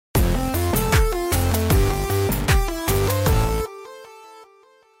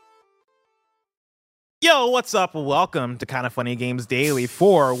Yo, what's up? Welcome to Kinda Funny Games Daily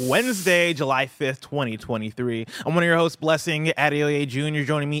for Wednesday, July 5th, 2023. I'm one of your hosts, Blessing Adeoye Jr.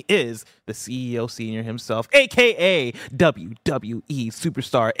 Joining me is the CEO Senior himself, a.k.a. WWE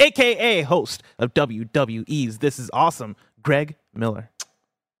Superstar, a.k.a. host of WWE's This Is Awesome, Greg Miller.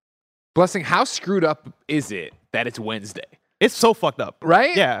 Blessing, how screwed up is it that it's Wednesday? It's so fucked up.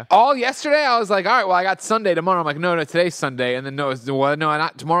 Right? Yeah. All yesterday, I was like, all right, well, I got Sunday tomorrow. I'm like, no, today's Sunday. And then,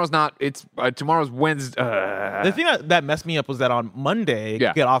 tomorrow's not. It's tomorrow's Wednesday. The thing that messed me up was that on Monday,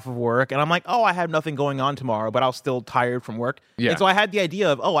 get off of work, and I'm like, oh, I have nothing going on tomorrow, but I was still tired from work. Yeah. And so I had the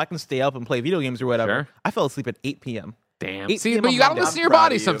idea of, I can stay up and play video games or whatever. Sure. I fell asleep at 8 p.m. Damn. See, but you got to listen to your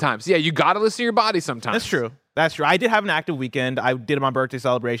body sometimes. Yeah, you got to listen to your body sometimes. That's true. That's true. I did have an active weekend. I did my birthday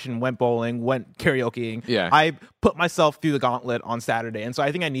celebration, went bowling, went karaokeing. Yeah. I put myself through the gauntlet on Saturday. And so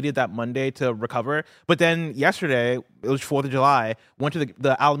I think I needed that Monday to recover. But then yesterday, it was 4th of July, went to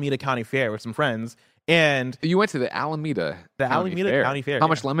the Alameda County Fair with some friends. And you went to the Alameda County Fair. How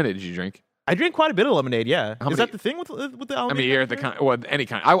much lemonade did you drink? I drank quite a bit of lemonade, yeah. Is that the thing with the Alameda? I mean, you're at the any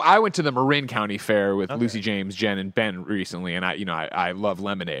kind. I went to the Marin County Fair with Lucy James, Jen, and Ben recently, and I love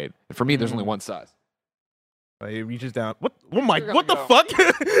lemonade. For me, there's only one size. He reaches down. What the fuck?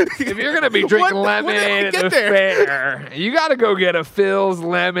 If you're gonna be drinking lemonade at the fair, you gotta go get a Phil's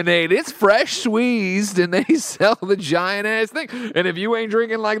lemonade. It's fresh squeezed, and they sell the giant ass thing. And if you ain't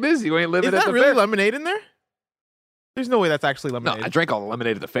drinking like this, you ain't living at the fair. Is that really lemonade in there? There's no way that's actually lemonade. No, I drank all the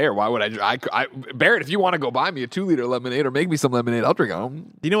lemonade at the fair. Why would I Barrett, if you want to go buy me a 2-liter lemonade or make me some lemonade, I'll drink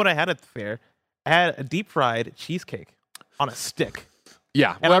them. You know what I had at the fair? I had a deep fried cheesecake on a stick.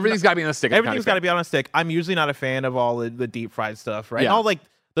 Yeah, well, everything's got to be on a stick. Everything's got to be on a stick. I'm usually not a fan of all the deep fried stuff, right? Yeah. All like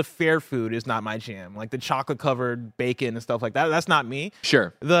the fair food is not my jam. Like the chocolate covered bacon and stuff like that. That's not me.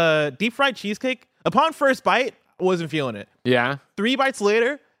 Sure. The deep fried cheesecake, upon first bite, wasn't feeling it. Yeah. 3 bites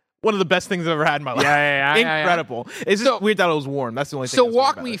later, one of the best things I've ever had in my life. Yeah. Incredible. It's just weird that it was warm. That's the only thing. So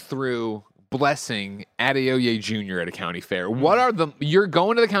walk me through Blessing Adeoye Jr. at a county fair. What are you're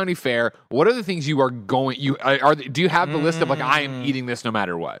going to the county fair. What are the things you are going, do you have the list of like, I am eating this no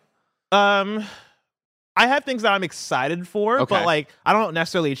matter what? I have things that I'm excited for, but like I don't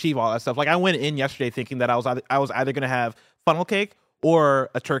necessarily achieve all that stuff. Like I went in yesterday thinking that I was either going to have funnel cake or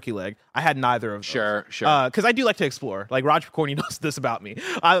a turkey leg. I had neither of those. Sure. Because I do like to explore. Like Roger Corney knows this about me.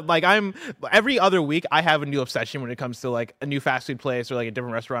 I'm every other week I have a new obsession when it comes to like a new fast food place or like a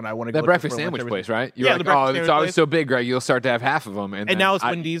different restaurant I want to go to. That breakfast sandwich place, right? You're like, it's always so big, Greg. You'll start to have half of them, and now it's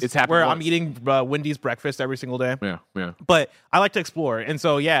Wendy's. It's happened where once. I'm eating Wendy's breakfast every single day. Yeah. But I like to explore, and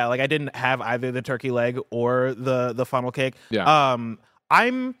so like I didn't have either the turkey leg or the funnel cake. Yeah.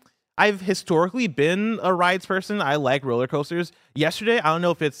 I've historically been a rides person. I like roller coasters. Yesterday, I don't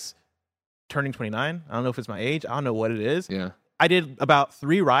know if it's turning 29. I don't know if it's my age. I don't know what it is. Yeah. I did about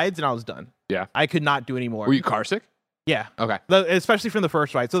 3 rides and I was done. Yeah. I could not do any more. Were you car sick? Yeah. Okay. Especially from the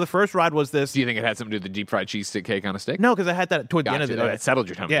first ride. So the first ride was this. Do you think it had something to do with the deep fried cheese stick cake on a stick? No, because I had that toward the end of the day. It settled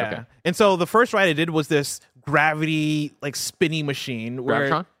your tummy. Yeah. Okay. And so the first ride I did was this gravity like spinny machine.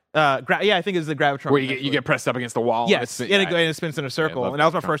 Gravitron? I think it's the Gravitron. Where you get pressed up against the wall. Yes, and it spins in a circle. And that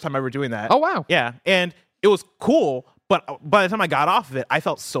was my first time ever doing that. Oh, wow. Yeah, and it was cool, but by the time I got off of it, I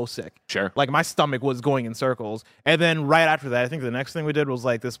felt so sick. Sure. Like my stomach was going in circles. And then right after that, I think the next thing we did was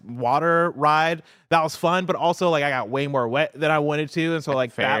like this water ride. That was fun, but also like I got way more wet than I wanted to. And so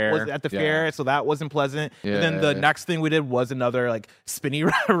like that was at the fair, so that wasn't pleasant. Yeah. And then the next thing we did was another like spinny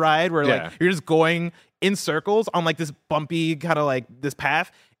ride where like you're just going in circles on like this bumpy kind of like this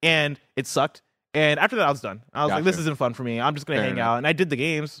path. And it sucked. And after that, I was done. I was like, this isn't fun for me. I'm just going to hang out. And I did the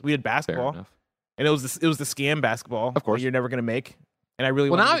games. We did basketball. And it was the scam basketball. Of course. You're never going to make. And I really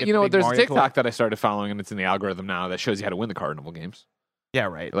now, there's a TikTok that I started following, and it's in the algorithm now that shows you how to win the carnival games. Yeah,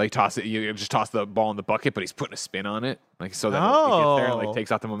 right. Like you just toss the ball in the bucket, but he's putting a spin on it. Like so that it gets there and like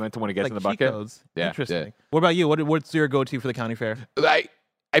takes out the momentum when it gets in the bucket. Codes. Yeah. Interesting. Yeah. What about you? What's your go-to for the county fair?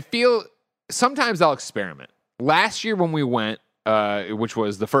 I feel sometimes I'll experiment. Last year when we went, which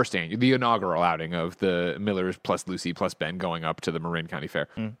was the first annual, the inaugural outing of the Millers plus Lucy plus Ben going up to the Marin County Fair.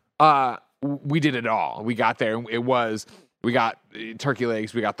 We did it all. We got there. We got turkey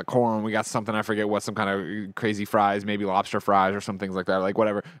legs, we got the corn, we got something, I forget what, some kind of crazy fries, maybe lobster fries or some things like that. Like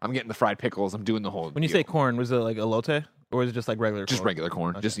whatever. I'm getting the fried pickles. I'm doing the whole When you say corn, was it like elote? Or was it just like regular corn? Just regular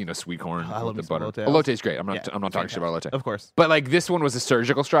corn. Okay. Just, sweet corn I love with the butter. elote. Elote's great. I'm not talking shit about elote. Of course. But like this one was a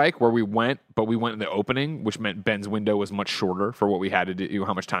surgical strike where we went in the opening, which meant Ben's window was much shorter for what we had to do,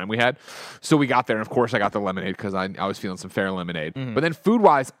 how much time we had. So we got there, and of course I got the lemonade because I was feeling some fair lemonade. Mm-hmm. But then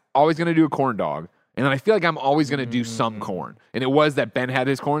food-wise, always going to do a corn dog. And then I feel like I'm always going to do some corn. And it was that Ben had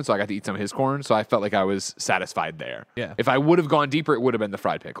his corn, so I got to eat some of his corn. So I felt like I was satisfied there. Yeah. If I would have gone deeper, it would have been the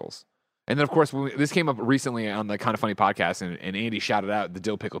fried pickles. And then, of course, this came up recently on the Kind of Funny podcast, and Andy shouted out the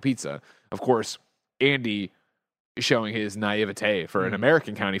dill pickle pizza. Of course, Andy showing his naivete for an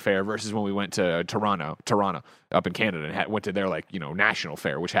American county fair versus when we went to Toronto up in Canada and went to their national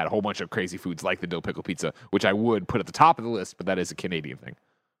fair, which had a whole bunch of crazy foods like the dill pickle pizza, which I would put at the top of the list, but that is a Canadian thing.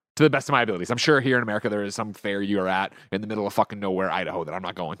 To the best of my abilities. I'm sure here in America there is some fair you are at in the middle of fucking nowhere, Idaho, that I'm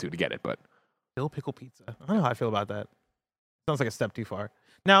not going to get it, but dill pickle pizza. I don't know how I feel about that. Sounds like a step too far.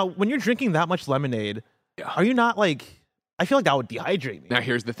 Now, when you're drinking that much lemonade, are you not I feel like that would dehydrate me. Now,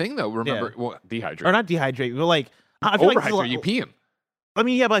 here's the thing, though. Remember, dehydrate. Or not dehydrate, but I feel overhydrate, you peeing. I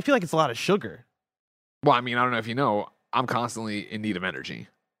mean, yeah, but I feel like it's a lot of sugar. Well, I mean, I don't know if you know, I'm constantly in need of energy.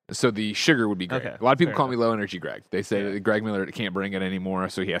 So the sugar would be great. Okay, a lot of people call me low energy Greg. They say that Greg Miller can't bring it anymore,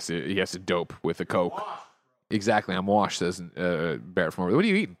 so he has to dope with a Coke. Exactly, I'm washed, says Barrett from over there. What are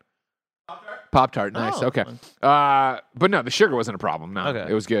you eating? Pop-Tart, nice. Oh, okay. But no, the sugar wasn't a problem. No,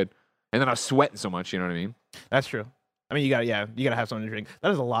 Okay. It was good. And then I was sweating so much, you know what I mean? That's true. I mean, you gotta have something to drink.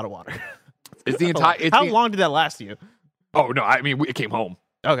 That is a lot of water. It's the entire. How long did that last you? Oh no, I mean it came home.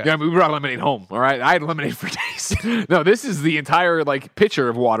 Okay. Yeah, I mean, we brought lemonade home. All right, I had lemonade for days. No, this is the entire pitcher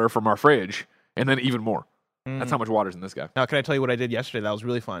of water from our fridge, and then even more. That's how much water's in this guy. Now, can I tell you what I did yesterday? That was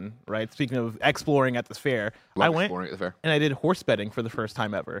really fun. Right. Speaking of exploring at this fair, I went exploring at the fair. and I did horse betting for the first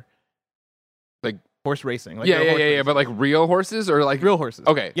time ever. Like horse racing. Yeah. But real horses or real horses.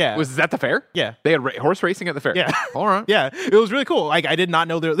 Okay. Yeah. Was that the fair? Yeah. They had horse racing at the fair. Yeah. All right. Yeah, it was really cool. I did not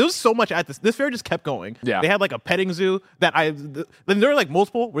know there was so much at this fair. Just kept going. Yeah. They had a petting zoo that then there were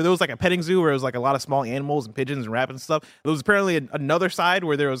multiple where there was a petting zoo where it was a lot of small animals and pigeons and rabbits and stuff. There was apparently another side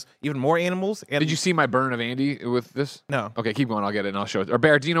where there was even more animals. And Did you see my burn of Andy with this? No. Okay, keep going. I'll get it and I'll show it. Or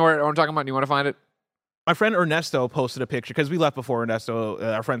Bear, do you know what I'm talking about? Do you want to find it? My friend Ernesto posted a picture because we left before Ernesto,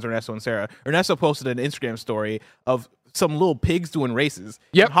 our friends Ernesto and Sarah. Ernesto posted an Instagram story of some little pigs doing races.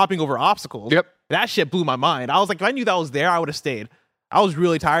 Yep. And hopping over obstacles. Yep. That shit blew my mind. I was like, if I knew that was there, I would have stayed. I was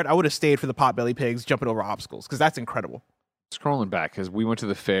really tired. I would have stayed for the potbelly pigs jumping over obstacles because that's incredible. Scrolling back because we went to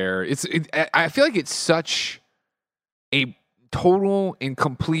the fair. I feel like it's such a total and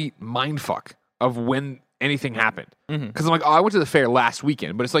complete mindfuck of when anything happened. Because I'm like, I went to the fair last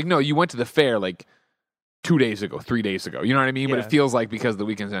weekend, but it's no, you went to the fair 2 days ago, 3 days ago. You know what I mean? Yeah. But it feels like because the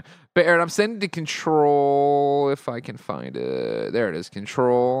weekend's not. But Aaron, I'm sending to Control if I can find it. There it is,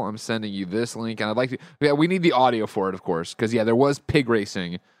 Control. I'm sending you this link, and I'd like to. Yeah, we need the audio for it, of course, because there was pig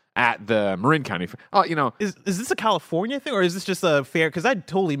racing at the Marin County Fair. Oh, is this a California thing or is this just a fair? Because I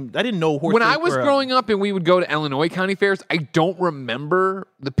didn't know horse. When I was growing up and we would go to Illinois County Fairs, I don't remember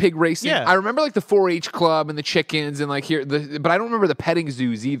the pig racing. Yeah. I remember the 4-H club and the chickens and but I don't remember the petting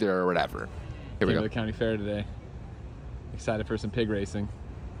zoos either or whatever. Here we go. To the county fair today. Excited for some pig racing.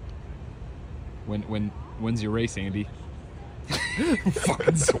 When's your race, Andy?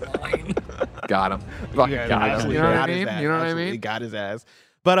 Fucking swine. Got him. Yeah, Got him. You know what I mean? You know what I mean? Got his ass.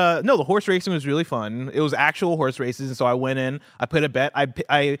 But no, the horse racing was really fun. It was actual horse races, and so I went in. I put a bet. I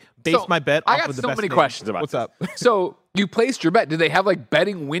based my bet off of the best. I got so many name. questions about What's this. up? So you placed your bet. Did they have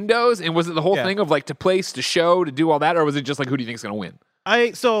betting windows? And was it the whole thing of to place, to show, to do all that, or was it just who do you think is going to win?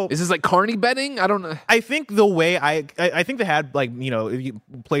 Is this carny betting? I don't know. I think the way I think they had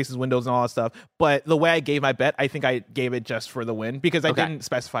places, windows, and all that stuff. But the way I gave my bet, I think I gave it just for the win because I didn't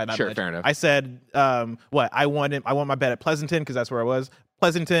specify that. Sure, fair enough. I said I won my bet at Pleasanton because that's where I was.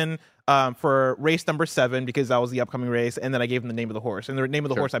 Pleasanton for race number 7 because that was the upcoming race, and then I gave him the name of the horse, and the name of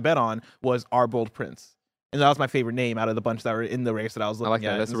the horse I bet on was Our Bold Prince, and that was my favorite name out of the bunch that were in the race that I was looking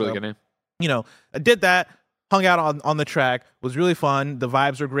at. I like that. That's a really good name. I did that. Hung out on the track, was really fun. The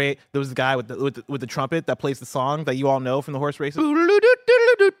vibes were great. There was the guy with the trumpet that plays the song that you all know from the horse races.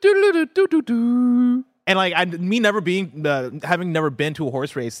 And having never been to a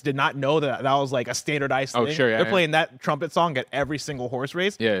horse race, did not know that was a standardized thing. Oh, sure, yeah. They're playing that trumpet song at every single horse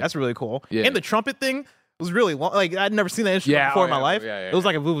race. Yeah. That's really cool. Yeah. And the trumpet thing was really long. I'd never seen that instrument before in my life. Yeah, it was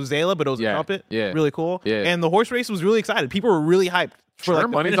like a vuvuzela, but it was a trumpet. Yeah. Really cool. Yeah. And the horse race was really excited. People were really hyped. Sure,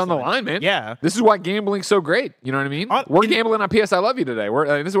 money's on the line, man. Yeah. This is why gambling's so great. You know what I mean? We're gambling on PS I Love You today.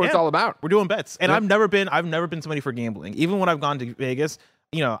 This is what it's all about. We're doing bets. And I've never been somebody for gambling. Even when I've gone to Vegas,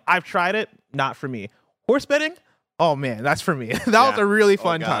 I've tried it, not for me. Horse betting, oh man, that's for me. That was a really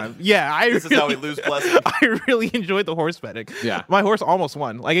fun time. Yeah, this is how we lose blessings. I really enjoyed the horse betting. Yeah. My horse almost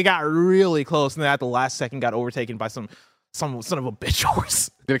won. It got really close, and then at the last second got overtaken by some son of a bitch horse.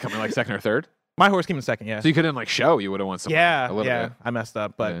 Did it come in second or third? My horse came in second, yeah. So you couldn't show. You would have won some. Yeah, a little bit. I messed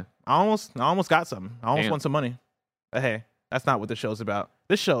up, but I almost got some. I almost won some money. But hey, that's not what the show's about.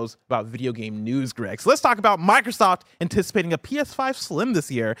 This show's about video game news, Greg. So let's talk about Microsoft anticipating a PS5 Slim this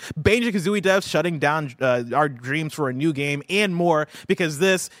year, Banjo-Kazooie devs shutting down our dreams for a new game, and more, because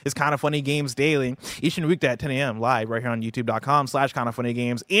this is Kinda Funny Games Daily. Each and weekday at 10 a.m. live right here on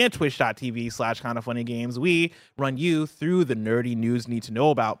youtube.com/kindafunnygames and twitch.tv/kindafunnygames. We run you through the nerdy news you need to know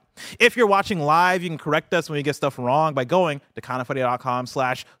about. If you're watching live, you can correct us when we get stuff wrong by going to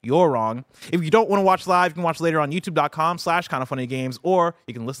kindafunny.com/you'rewrong. If you don't want to watch live, you can watch later on youtube.com/kindafunnygames, or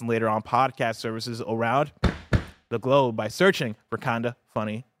you can listen later on podcast services around the globe by searching for Kinda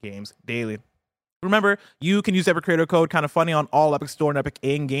Funny Games Daily. Remember, you can use Epic Creator Code Kinda Funny on all Epic Store and Epic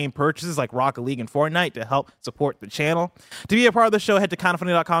in-game purchases like Rocket League and Fortnite to help support the channel. To be a part of the show, head to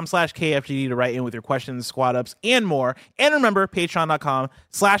kindafunny.com/KFGD to write in with your questions, squad ups, and more. And remember,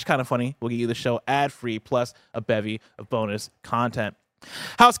 patreon.com/kindafunny will get you the show ad-free plus a bevy of bonus content.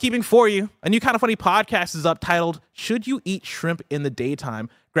 Housekeeping for you. A new Kinda Funny podcast is up titled Should You Eat Shrimp in the Daytime?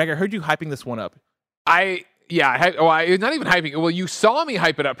 Greg, I heard you hyping this one up. I not even hyping. Well, you saw me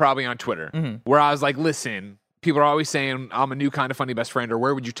hype it up probably on Twitter, where I was like, listen, people are always saying I'm a new Kinda Funny best friend, or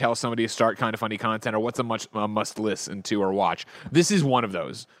where would you tell somebody to start Kinda Funny content, or what's a must listen to or watch. This is one of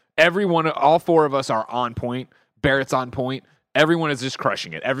those. All four of us are on point. Barrett's on point. Everyone is just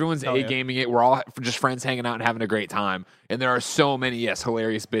crushing it. Everyone's A-gaming it. We're all just friends hanging out and having a great time. And there are so many,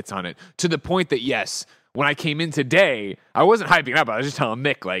 hilarious bits on it. To the point that, when I came in today, I wasn't hyping up. I was just telling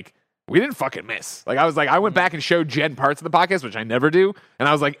Nick, like, we didn't fucking miss. Like, I went back and showed Jen parts of the podcast, which I never do. And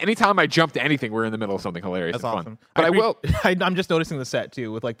I was like, anytime I jump to anything, we're in the middle of something hilarious and awesome. Fun. But I will. I'm just noticing the set,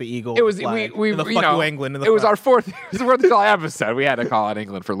 too, with, like, the eagle. It was, flag, we and the you fuck know, you England. And the it was our fourth of July episode. We had to call out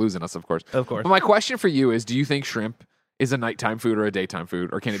England for losing us, of course. Of course. But my question for you is, do you think shrimp is a nighttime food or a daytime food,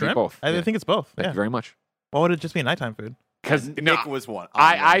 or can it be both? I think it's both. Thank you very much. Why would it just be a nighttime food? Because Nick was one.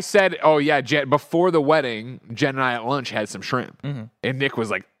 I said, Jen, before the wedding, Jen and I at lunch had some shrimp. And Nick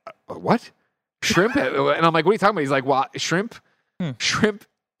was like, what? Shrimp? And I'm like, what are you talking about? He's like, well, shrimp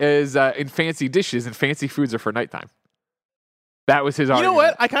is in fancy dishes, and fancy foods are for nighttime. That was his argument. You know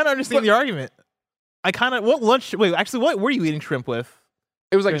what? I kind of understand the argument. What were you eating shrimp with?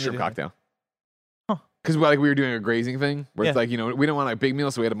 It was like a shrimp cocktail. Because we were doing a grazing thing where it's like, we didn't want like big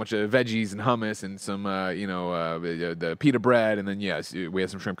meals, so we had a bunch of veggies and hummus and some, the pita bread, and then we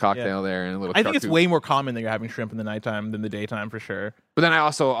had some shrimp cocktail there and a little. I think it's way more common that you're having shrimp in the nighttime than the daytime for sure. But then I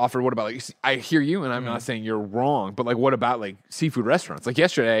also offered, what about like, I hear you, and I'm not saying you're wrong, but like, what about like seafood restaurants? Like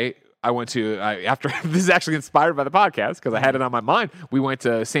yesterday, I went to after this is actually inspired by the podcast because I had it on my mind. We went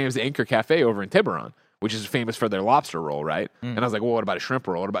to Sam's Anchor Cafe over in Tiburon, which is famous for their lobster roll, right? And I was like, well, what about a shrimp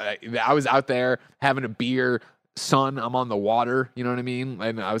roll? I was out there having a beer, sun, I'm on the water, you know what I mean?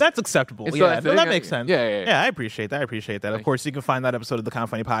 And that's acceptable. That makes sense. Yeah, I appreciate that. Of course, you can find that episode of the Kinda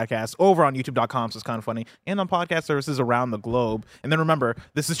Funny podcast over on youtube.com/kindafunny and on podcast services around the globe. And then remember,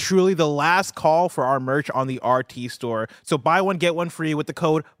 this is truly the last call for our merch on the RT store. So buy one, get one free with the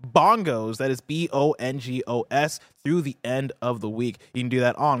code BONGOS, that is BONGOS, through the end of the week. You can do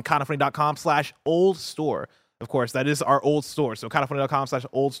that on kindafunny.com/old store. Of course, that is our old store. So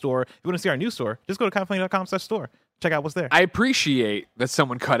kindafunny.com/old store. If you want to see our new store, just go to kindafunny.com/store. Check out what's there. I appreciate that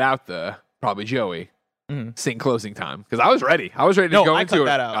someone cut out probably Joey, sing closing time. Because I was ready. to go into cut it.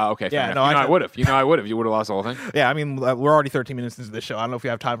 that out. Oh, okay. Yeah, I would have. I would have. You would have lost the whole thing. Yeah, I mean, we're already 13 minutes into the show. I don't know if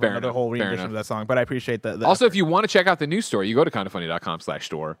you have time for another whole rendition of that song, but I appreciate that. Also, if you want to check out the new store, you go to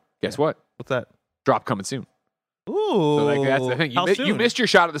kindafunny.com/store. Guess what? What's that? Drop coming soon. Ooh, so that's the thing. You missed your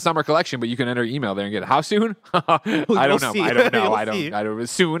shot at the summer collection, but you can enter email there and get it. How soon? I don't know. I don't.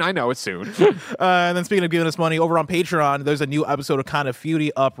 Soon. I know it's soon. And then speaking of giving us money, over on Patreon, there's a new episode of Kinda Foodie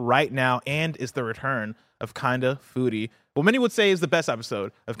up right now, and it's the return of Kinda Foodie. Well, many would say is the best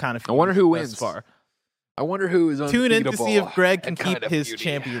episode of Kinda Foodie. I wonder who wins. Far. I wonder who is Tune in to see if Greg can keep his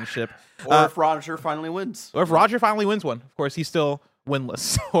championship, or if Roger finally wins. Or if Roger finally wins one. Of course, he's still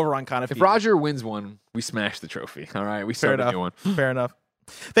winless over on Kinda Foodie. If Roger wins one, we smash the trophy. All right, we start a new one. Fair enough.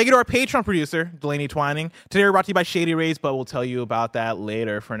 Thank you to our Patreon producer, Delaney Twining. Today we're brought to you by Shady Rays, but we'll tell you about that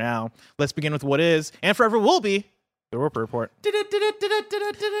later. For now, let's begin with what is, and forever will be, the Roper Report.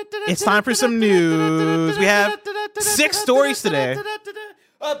 It's time for some news. We have 6 stories today.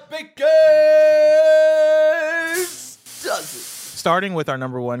 A big game does it. Starting with our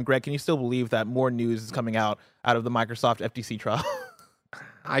number one, Greg, can you still believe that more news is coming out of the Microsoft FTC trial?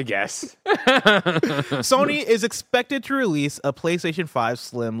 I guess. Sony is expected to release a PlayStation 5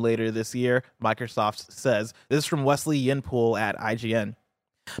 Slim later this year, Microsoft says. This is from Wesley Yinpool at IGN.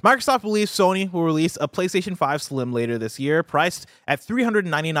 Microsoft believes Sony will release a PlayStation 5 Slim later this year, priced at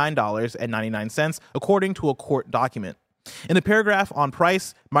 $399.99, according to a court document. In a paragraph on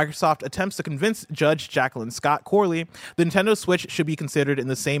price, Microsoft attempts to convince Judge Jacqueline Scott Corley the Nintendo Switch should be considered in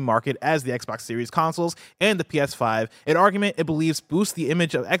the same market as the Xbox Series consoles and the PS5, an argument it believes boosts the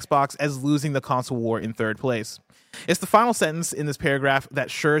image of Xbox as losing the console war in third place. It's the final sentence in this paragraph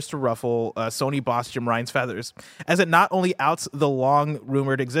that sure is to ruffle Sony boss Jim Ryan's feathers, as it not only outs the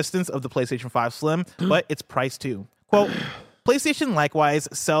long-rumored existence of the PlayStation 5 Slim, but its price too. Quote, PlayStation likewise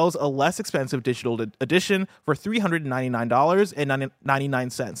sells a less expensive digital edition for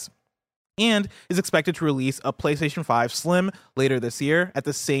 $399.99 and is expected to release a PlayStation 5 Slim later this year at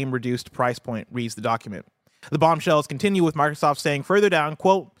the same reduced price point, reads the document. The bombshells continue with Microsoft saying further down,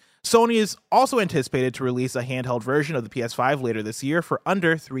 quote, Sony is also anticipated to release a handheld version of the PS5 later this year for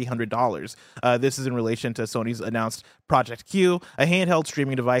under $300. This is in relation to Sony's announced Project Q, a handheld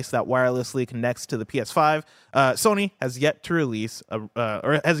streaming device that wirelessly connects to the PS5. Sony has yet to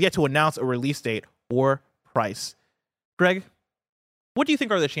announce a release date or price. Greg, what do you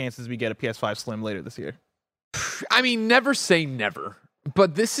think are the chances we get a PS5 Slim later this year? I mean, never say never.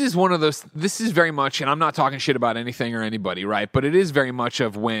 But this is one of those, this is very much, and I'm not talking shit about anything or anybody, right? But it is very much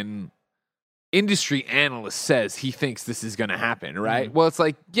of when industry analyst says he thinks this is going to happen, right? Mm-hmm. Well, it's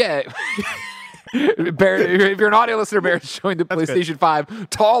like, yeah. Barrett, if you're an audio listener, Barrett's showing the PlayStation 5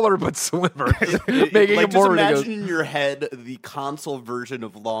 taller but slimmer, making it more ridiculous. Just imagine in your head the console version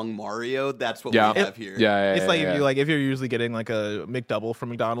of Long Mario. That's what we have here. It's like if you're usually getting like a McDouble from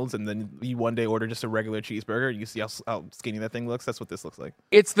McDonald's and then you one day order just a regular cheeseburger, you see how skinny that thing looks. That's what this looks like.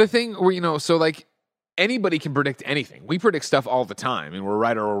 It's the thing where, so like anybody can predict anything. We predict stuff all the time, and we're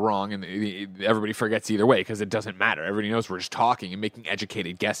right or we're wrong, and everybody forgets either way because it doesn't matter. Everybody knows we're just talking and making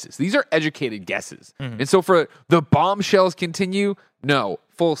educated guesses. These are educated guesses. Mm-hmm. And so for the bombshells continue, no,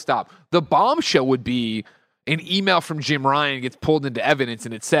 full stop. The bombshell would be an email from Jim Ryan gets pulled into evidence,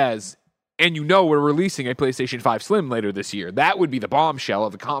 and it says, and we're releasing a PlayStation 5 Slim later this year. That would be the bombshell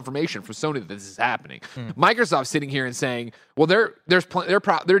of the confirmation from Sony that this is happening. Mm-hmm. Microsoft sitting here and saying, well, they're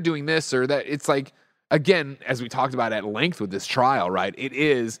doing this or that. It's like, again, as we talked about at length with this trial, right? It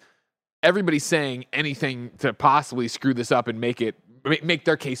is everybody saying anything to possibly screw this up and make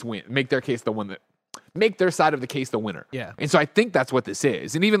their case win, make their case the one that make their side of the case the winner. Yeah. And so I think that's what this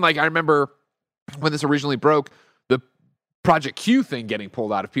is. And even like I remember when this originally broke, the Project Q thing getting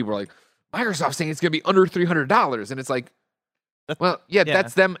pulled out of people were like, Microsoft saying it's going to be under $300, and it's like, well, yeah,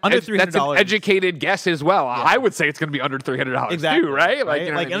 that's them. Under $300. That's an educated guess as well. Yeah. I would say it's going to be under $300 exactly, too, right?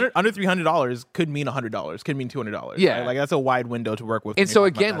 Like, under $300 could mean $100, could mean $200. Yeah, right? Like that's a wide window to work with. And so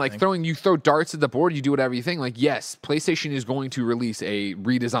again, like you throw darts at the board, you do whatever you think. Like, yes, PlayStation is going to release a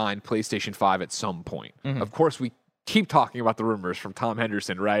redesigned PlayStation 5 at some point. Mm-hmm. Of course, we keep talking about the rumors from Tom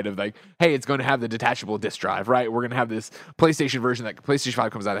Henderson, right? Of like, hey, it's going to have the detachable disc drive, right? We're going to have this PlayStation version that PlayStation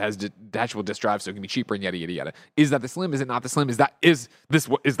 5 comes out that has detachable disc drive, so it can be cheaper and yada yada yada. Is that the Slim? Is it not the Slim? Is that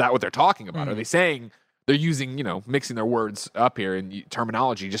what they're talking about? Mm-hmm. Are they saying they're using, mixing their words up here in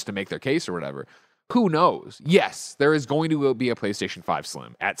terminology just to make their case or whatever? Who knows? Yes, there is going to be a PlayStation 5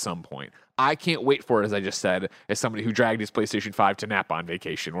 Slim at some point. I can't wait for it, as I just said, as somebody who dragged his PlayStation 5 to Napa on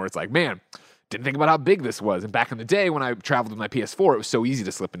vacation, where it's like, man, didn't think about how big this was. And back in the day when I traveled with my PS4, it was so easy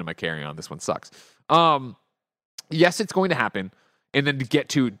to slip into my carry-on. This one sucks. Yes, it's going to happen. And then to get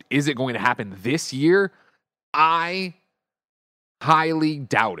to, is it going to happen this year? I highly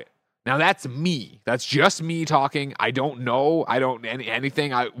doubt it. Now, that's me. That's just me talking. I don't know. I don't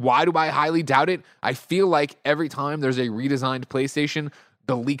anything. Why do I highly doubt it? I feel like every time there's a redesigned PlayStation,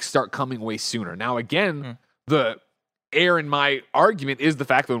 the leaks start coming way sooner. Now, again, the error in my argument is the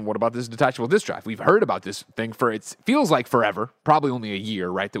fact that what about this detachable disc drive? We've heard about this thing for it feels like forever, probably only a year,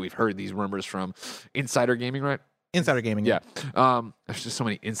 right? That we've heard these rumors from Insider Gaming, right? Insider Gaming, yeah. There's just so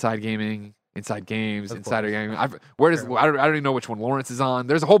many Inside Gaming, Inside Games, Insider Gaming. I don't even know which one Lawrence is on.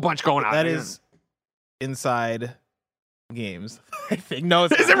 There's a whole bunch going on. That is Inside Games. I think no.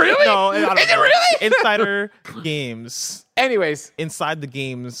 Is it really? No, is it really? Insider Games. Anyways, Inside the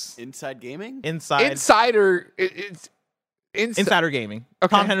Games. Inside Gaming. Insider. Insider Gaming.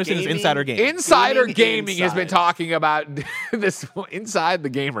 Okay. Tom Henderson is Insider Gaming. Insider Gaming has been talking about this. Inside the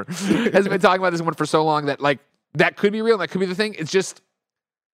Gamer has been talking about this one for so long that like that could be real. That could be the thing. It's just,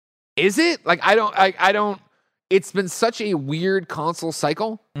 is it? Like I don't. It's been such a weird console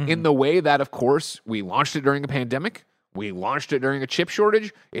cycle in the way that, of course, we launched it during a pandemic. We launched it during a chip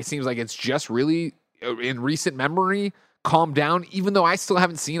shortage. It seems like it's just really, in recent memory, calmed down, even though I still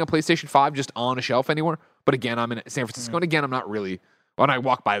haven't seen a PlayStation 5 just on a shelf anywhere. But again, I'm in San Francisco, and again, I'm not really, when I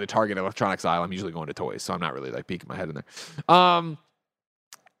walk by the Target electronics aisle, I'm usually going to toys, so I'm not really like peeking my head in there.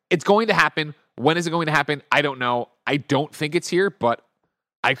 It's going to happen. When is it going to happen? I don't know. I don't think it's here, but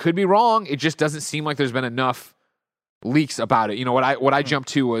I could be wrong. It just doesn't seem like there's been enough leaks about it. You know, what I jumped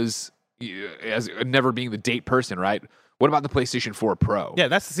to was, as never being the date person, right? What about the PlayStation 4 Pro? Yeah,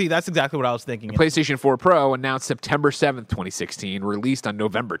 that's exactly what I was thinking. The PlayStation 4 Pro announced September 7th, 2016, released on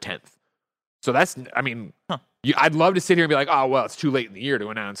November 10th. So that's, I mean, I'd love to sit here and be like, oh, well, it's too late in the year to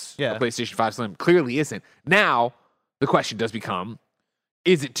announce a PlayStation 5 Slim. Clearly isn't. Now, the question does become,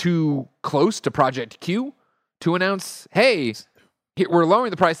 is it too close to Project Q to announce, hey, we're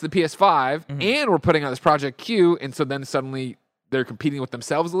lowering the price of the PS5 and we're putting out this Project Q, and so then suddenly they're competing with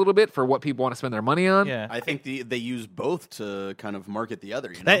themselves a little bit for what people want to spend their money on? Yeah. I think they use both to kind of market the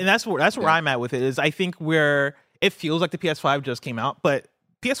other. You know? And that's where I'm at with it. Is I think where it feels like the PS5 just came out, but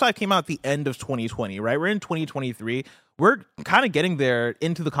PS5 came out at the end of 2020, right? We're in 2023. We're kind of getting there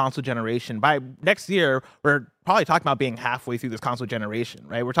into the console generation. By next year, we're probably talking about being halfway through this console generation,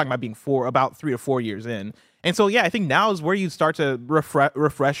 right? We're talking about being about 3 to 4 years in. And so, yeah, I think now is where you start to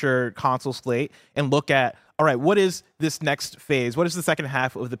refresh your console slate and look at, all right, what is this next phase? What does the second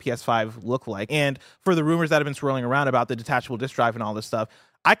half of the PS5 look like? And for the rumors that have been swirling around about the detachable disk drive and all this stuff,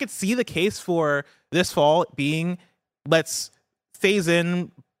 I could see the case for this fall being, let's phase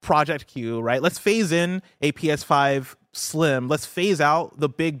in Project Q, right? Let's phase in a PS5 Slim. Let's phase out the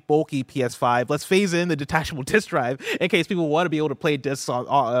big bulky PS5. Let's phase in the detachable disk drive in case people want to be able to play discs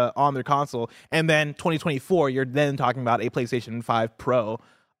on their console. And then 2024, you're then talking about a PlayStation 5 Pro.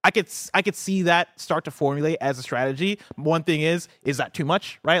 I could see that start to formulate as a strategy. One thing is that too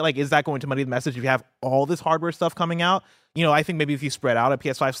much, right? Like, is that going to muddy the message if you have all this hardware stuff coming out? You know, I think maybe if you spread out a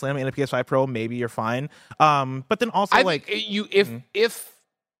PS5 Slim and a PS5 Pro, maybe you're fine. But then also, if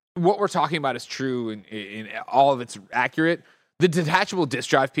what we're talking about is true and in all of it's accurate, the detachable disk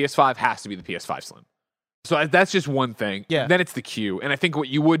drive PS5 has to be the PS5 Slim. So that's just one thing. Yeah. Then it's the Q. And I think what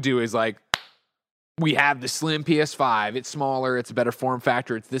you would do is like, we have the slim PS5. It's smaller. It's a better form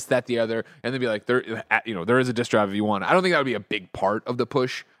factor. It's this, that, the other. And then be like, there is a disk drive if you want. I don't think that would be a big part of the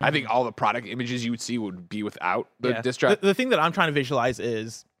push. I think all the product images you would see would be without the disk drive. The thing that I'm trying to visualize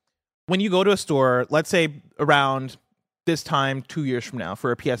is when you go to a store, let's say around this time 2 years from now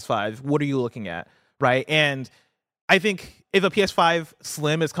for a PS5, what are you looking at, right? And I think if a PS5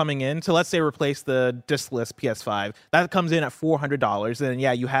 Slim is coming in to, let's say, replace the diskless PS5, that comes in at $400. And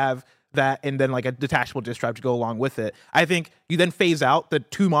yeah, you have that, and then like a detachable disk drive to go along with it. I think you then phase out the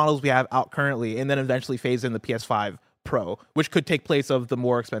two models we have out currently, and then eventually phase in the PS5 Pro, which could take place of the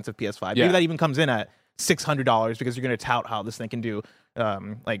more expensive PS5. Yeah. Maybe that even comes in at $600 because you're going to tout how this thing can do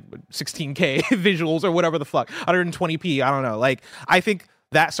like 16K visuals or whatever the fuck, 120p. I don't know. Like, I think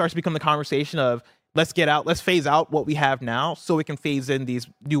that starts to become the conversation of, let's phase out what we have now so we can phase in these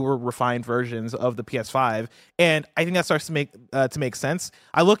newer refined versions of the PS5. And I think that starts to make sense.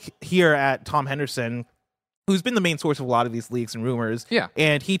 I look here at Tom Henderson, who's been the main source of a lot of these leaks and rumors. Yeah.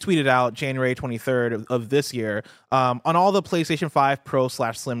 And he tweeted out January 23rd of this year on all the PlayStation 5 Pro /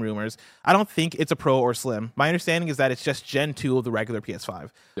 Slim rumors. I don't think it's a Pro or Slim. My understanding is that it's just Gen 2 of the regular PS5.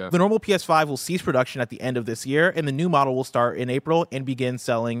 Yeah. The normal PS5 will cease production at the end of this year, and the new model will start in April and begin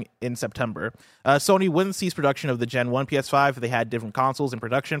selling in September. Sony wouldn't cease production of the Gen 1 PS5 if they had different consoles in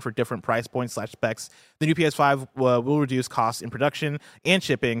production for different price points / specs. The new PS5 will reduce costs in production and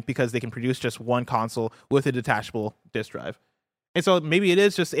shipping because they can produce just one console with a detachable disk drive. And so maybe it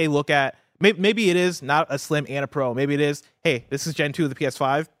is just a look at, maybe it is not a Slim and a Pro. Maybe it is, hey, this is Gen 2 of the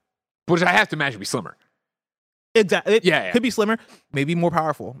PS5. Which I have to imagine be slimmer. Exactly. Yeah. Could be slimmer, maybe more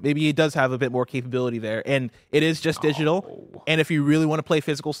powerful. Maybe it does have a bit more capability there. And it is just digital. And if you really want to play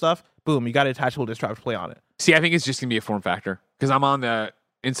physical stuff, boom, you got a detachable disk drive to play on it. See, I think it's just going to be a form factor. Because I'm on the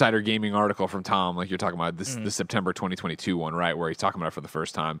Insider Gaming article from Tom, like you're talking about, the September 2022 one, right? Where he's talking about it for the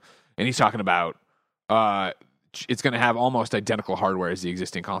first time. And he's talking about it's going to have almost identical hardware as the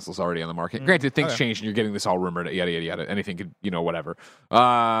existing consoles already on the market. Granted, things change and you're getting this all rumored, yada, yada, yada. Anything could, whatever.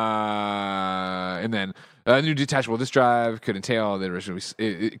 And then a new detachable disk drive could entail that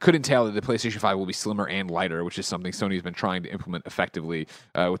the PlayStation 5 will be slimmer and lighter, which is something Sony has been trying to implement effectively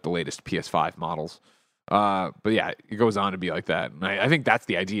with the latest PS5 models. But yeah, it goes on to be like that. And I think that's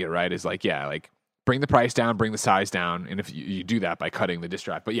the idea, right? Is like, yeah, like bring the price down, bring the size down, and if you do that by cutting the disk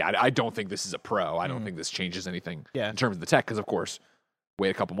drive. But yeah, I don't think this is a Pro. I don't think this changes anything in terms of the tech, because of course,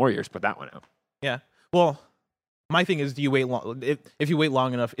 wait a couple more years, put that one out. Yeah. Well, my thing is, do you wait long? If you wait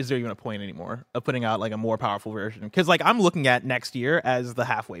long enough, is there even a point anymore of putting out like a more powerful version? Because like I'm looking at next year as the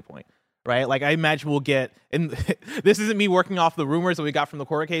halfway point, right? Like I imagine we'll get, and this isn't me working off the rumors that we got from the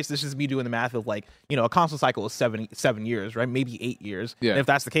court case. This is me doing the math of like, a console cycle is 7 years, right? Maybe 8 years. Yeah. And if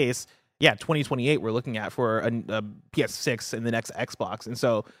that's the case, yeah, 2028 we're looking at for a PS6 and the next Xbox. And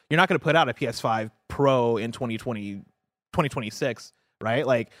so you're not going to put out a PS5 Pro in 2026, right?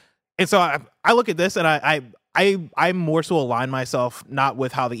 Like, and so I look at this and I more so align myself not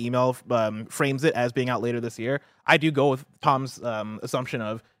with how the email frames it as being out later this year. I do go with Tom's assumption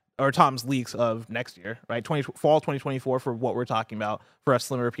of, or Tom's leaks of next year, right? Fall 2024 for what we're talking about for a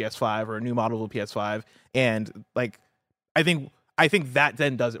slimmer PS5 or a new model of PS5, and like I think that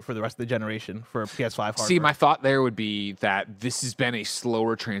then does it for the rest of the generation for PS5 hardware. See, my thought there would be that this has been a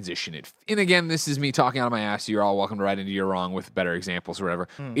slower transition. And again, this is me talking out of my ass. You're all welcome to write into You're Wrong with better examples or whatever.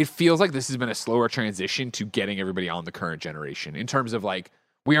 It feels like this has been a slower transition to getting everybody on the current generation in terms of like,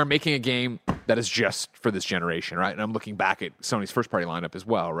 we are making a game that is just for this generation, right? And I'm looking back at Sony's first party lineup as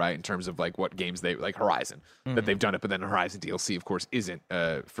well, right? In terms of like what games they like Horizon that they've done it, but then Horizon DLC, of course, isn't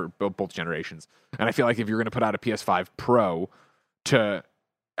for both generations. And I feel like if you're going to put out a PS5 Pro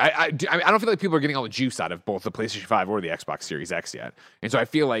I don't feel like people are getting all the juice out of both the PlayStation 5 or the Xbox Series X yet. And so I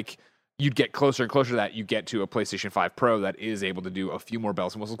feel like you'd get closer and closer to that. You get to a PlayStation 5 Pro that is able to do a few more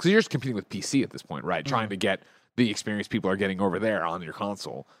bells and whistles because you're just competing with PC at this point, right? Trying to get the experience people are getting over there on your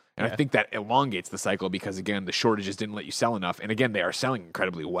console. And I think that elongates the cycle because, again, the shortages didn't let you sell enough. And again, they are selling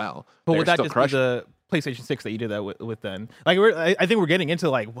incredibly well. But would that just be the PlayStation 6 that you did that with then? Like, I think we're getting into,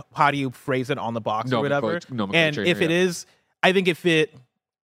 like, how do you phrase it on the box or whatever? And if it is, I think if it,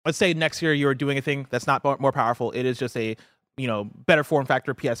 let's say next year you're doing a thing that's not more powerful, it is just a, better form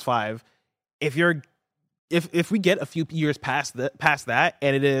factor PS5. If we get a few years past that,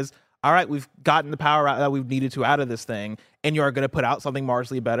 and it is, all right, we've gotten the power out that we've needed to out of this thing, and you are going to put out something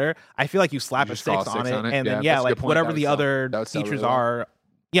marginally better, I feel like you slap a 6 on it, and then like whatever the other features are,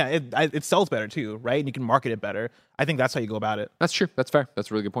 it sells better too, right? And you can market it better. I think that's how you go about it. That's true. That's fair. That's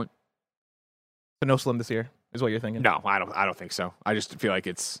a really good point. So no Slim this year is what you're thinking? No, I don't think so. I just feel like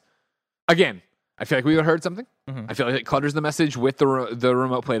it's, again, I feel like we heard something. I feel like it clutters the message with the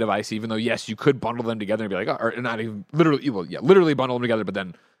remote play device, even though, yes, you could bundle them together and be like, or not even literally bundle them together, but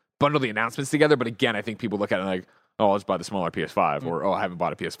then bundle the announcements together. But again, I think people look at it like, oh, I'll just buy the smaller PS5, or oh, I haven't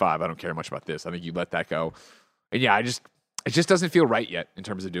bought a PS5. I don't care much about this. I think you let that go. And yeah, it just doesn't feel right yet in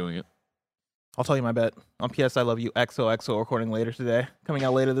terms of doing it. I'll tell you my bet. On PS I Love You XOXO recording later today. Coming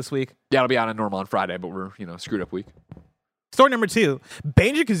out later this week. Yeah, it'll be out on normal on Friday, but we're, screwed up week. Story number 2.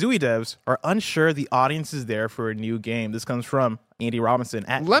 Banjo-Kazooie devs are unsure the audience is there for a new game. This comes from Andy Robinson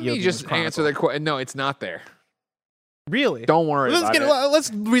at Let me just answer that question. No, it's not there. Really? Don't worry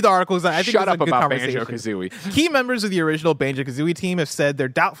let's read the articles. I think Shut up a good about conversation. Banjo-Kazooie. Key members of the original Banjo-Kazooie team have said they're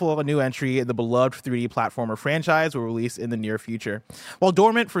doubtful of a new entry in the beloved 3D platformer franchise will release in the near future. While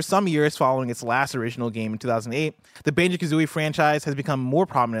dormant for some years following its last original game in 2008, the Banjo-Kazooie franchise has become more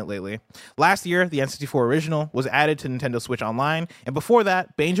prominent lately. Last year, the N64 original was added to Nintendo Switch Online, and before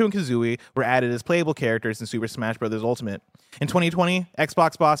that, Banjo and Kazooie were added as playable characters in Super Smash Bros. Ultimate. In 2020,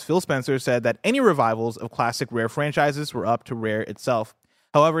 Xbox boss Phil Spencer said that any revivals of classic Rare franchises were up to Rare itself.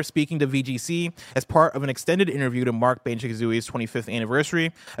 However, speaking to VGC as part of an extended interview to mark Banjo-Kazooie's 25th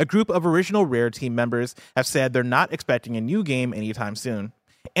anniversary, a group of original Rare team members have said they're not expecting a new game anytime soon.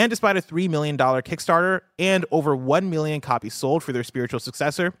 And despite a $3 million Kickstarter and over 1 million copies sold for their spiritual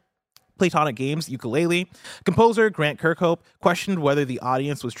successor, Playtonic Games Ukulele, composer Grant Kirkhope questioned whether the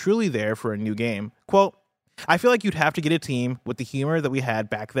audience was truly there for a new game. Quote, I feel like you'd have to get a team with the humor that we had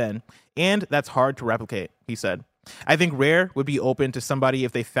back then, and that's hard to replicate, he said. I think Rare would be open to somebody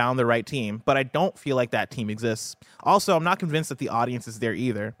if they found the right team, but I don't feel like that team exists. Also, I'm not convinced that the audience is there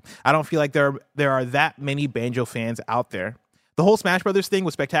either. I don't feel like there are that many Banjo fans out there. The whole Smash Brothers thing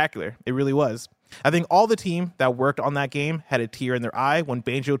was spectacular. It really was. I think all the team that worked on that game had a tear in their eye when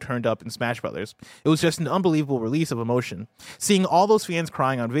Banjo turned up in Smash Brothers. It was just an unbelievable release of emotion. Seeing all those fans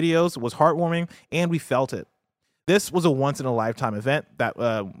crying on videos was heartwarming, and we felt it. This was a once-in-a-lifetime event that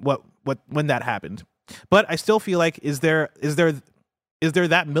when that happened. But I still feel like is there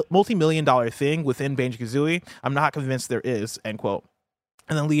that multi-million-dollar thing within Banjo-Kazooie? I'm not convinced there is, end quote.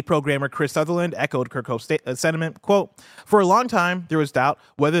 And then lead programmer Chris Sutherland echoed Kirkhope's sentiment, quote, for a long time, there was doubt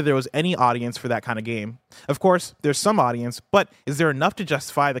whether there was any audience for that kind of game. Of course, there's some audience, but is there enough to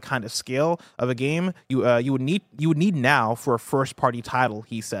justify the kind of scale of a game you would need now for a first-party title,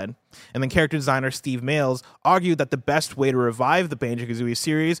 he said. And then character designer Steve Mails argued that the best way to revive the Banjo-Kazooie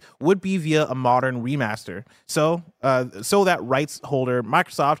series would be via a modern remaster, so that rights holder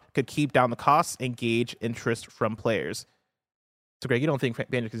Microsoft could keep down the costs and gauge interest from players. So, Greg, you don't think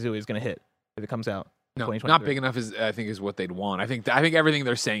Banjo-Kazooie is going to hit if it comes out? No, not big enough. Is what they'd want. I think everything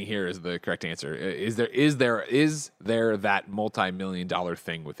they're saying here is the correct answer. Is there that multi-million-dollar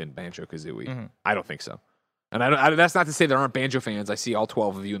thing within Banjo-Kazooie? Mm-hmm. I don't think so. And that's not to say there aren't Banjo fans. I see all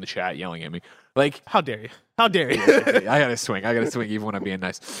 12 of you in the chat yelling at me. Like, how dare you? How dare you? I gotta swing even when I'm being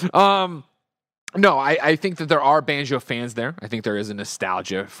nice. No, I think that there are Banjo fans there. I think there is a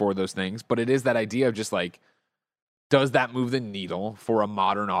nostalgia for those things, but it is that idea of just like, does that move the needle for a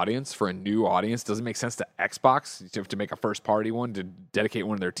modern audience, for a new audience? Does it make sense to Xbox to make a first-party one, to dedicate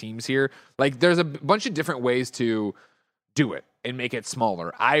one of their teams here? Like, there's a bunch of different ways to do it and make it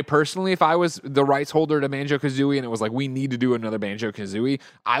smaller. I personally, if I was the rights holder to Banjo-Kazooie and it was like, we need to do another Banjo-Kazooie,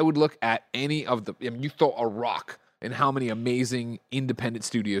 I would look at any of the... I mean, you throw a rock, and how many amazing independent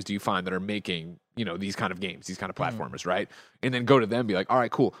studios do you find that are making, these kind of games, these kind of platformers, right? And then go to them and be like, all right,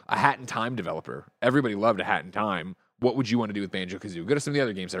 cool, a Hat in Time developer. Everybody loved a Hat in Time. What would you want to do with Banjo-Kazooie? Go to some of the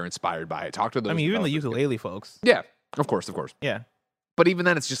other games that are inspired by it. Talk to those. I mean, even the ukulele folks. Yeah, of course. Yeah. But even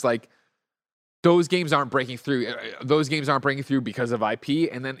then, it's just like, those games aren't breaking through. Those games aren't breaking through because of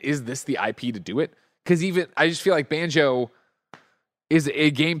IP. And then is this the IP to do it? Because I just feel like Banjo is a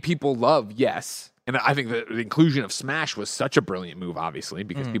game people love, yes. And I think the inclusion of Smash was such a brilliant move, obviously,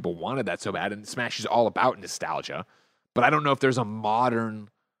 because people wanted that so bad. And Smash is all about nostalgia. But I don't know if there's a modern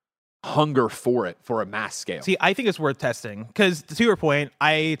hunger for it for a mass scale. See, I think it's worth testing because, to your point,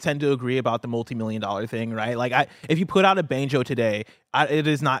 I tend to agree about the multi-million-dollar thing, right? Like, if you put out a Banjo today, it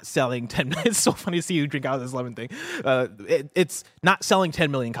is not selling 10. It's so funny to see you drink out of this lemon thing. It's not selling 10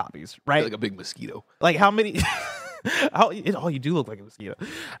 million copies, right? Like a big mosquito. Like, how many? You do look like a mosquito.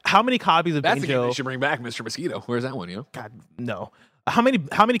 How many copies of That's the game Banjo? they should bring back, Mr. Mosquito. Where's that one? God, no. How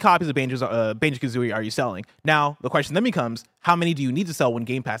many copies of Banjo-Kazooie are you selling? Now, the question then becomes, how many do you need to sell when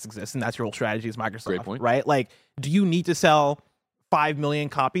Game Pass exists? And that's your whole strategy as Microsoft, Great point. right? Like, do you need to sell 5 million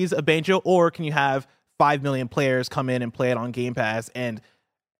copies of Banjo, or can you have 5 million players come in and play it on Game Pass and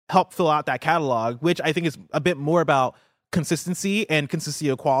help fill out that catalog, which I think is a bit more about consistency and consistency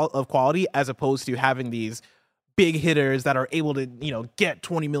of quality, as opposed to having these big hitters that are able to, get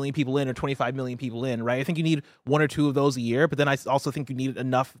 20 million people in or 25 million people in, right? I think you need one or two of those a year, but then I also think you need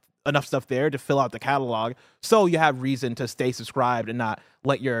enough stuff there to fill out the catalog so you have reason to stay subscribed and not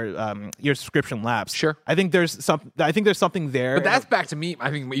let your subscription lapse. Sure. I think there's something there. But that's back to me,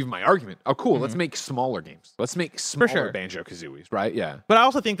 I think, even my argument. Oh, cool, let's make smaller games. Let's make smaller Banjo-Kazooies, right? Yeah. But I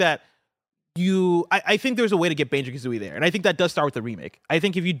also think that I think there's a way to get Banjo-Kazooie there. And I think that does start with the remake. I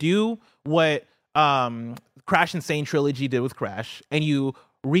think if you do what Crash Insane Trilogy did with Crash, and you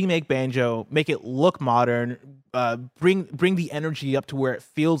remake Banjo, make it look modern, bring the energy up to where it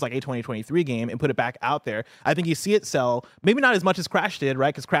feels like a 2023 game, and put it back out there, I think you see it sell, maybe not as much as Crash did,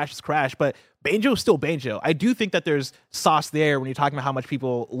 right? Because Crash is Crash, but Banjo is still Banjo. I do think that there's sauce there when you're talking about how much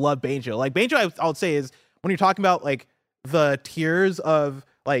people love Banjo. Like, Banjo, I would say, is when you're talking about like the tiers of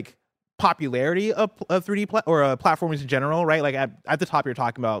like popularity of 3D platformers in general, right? Like at the top, you're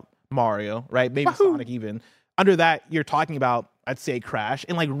talking about Mario, right? Maybe Sonic even. Under that, you're talking about, I'd say, Crash.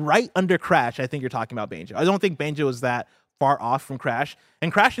 And like right under Crash, I think you're talking about Banjo. I don't think Banjo is that far off from Crash.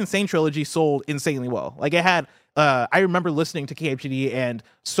 And Crash Insane Trilogy sold insanely well. Like, it had, I remember listening to KHD, and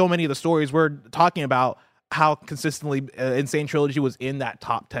so many of the stories were talking about how consistently Insane Trilogy was in that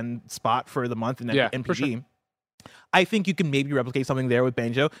top 10 spot for the month in MPG. For sure. I think you can maybe replicate something there with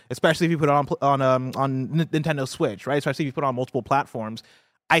Banjo, especially if you put it on Nintendo Switch, right? Especially if you put it on multiple platforms.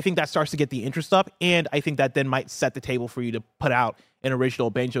 I think that starts to get the interest up, and I think that then might set the table for you to put out an original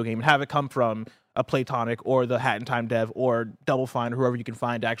Banjo game and have it come from a Playtonic or the Hat in Time dev or Double Fine or whoever you can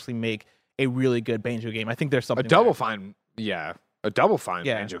find to actually make a really good Banjo game. I think there's something. A Double Fine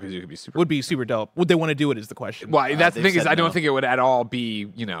Banjo-Kazooie would be super dope. Would they want to do it is the question. Well, that's the thing is, I don't think it would at all be,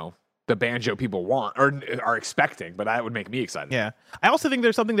 the Banjo people want or are expecting, but that would make me excited. Yeah. I also think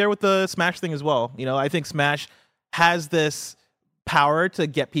there's something there with the Smash thing as well. I think Smash has this power to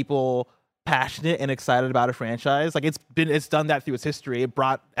get people passionate and excited about a franchise. Like, it's done that through its history. It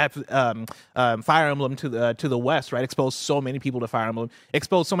brought Fire Emblem to the West, right? Exposed so many people to Fire Emblem.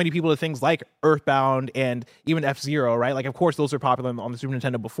 Exposed so many people to things like Earthbound and even F-Zero, right? Like, of course, those are popular on the Super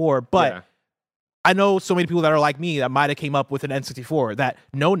Nintendo before, but yeah. I know so many people that are like me that might have came up with an N64 that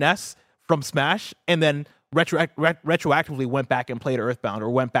know NES from Smash and then retroactively went back and played Earthbound or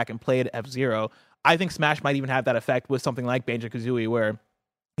went back and played F-Zero. I think Smash might even have that effect with something like Banjo-Kazooie, where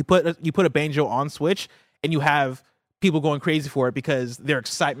you put a Banjo on Switch and you have people going crazy for it because their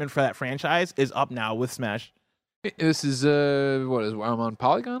excitement for that franchise is up now with Smash. This is I'm on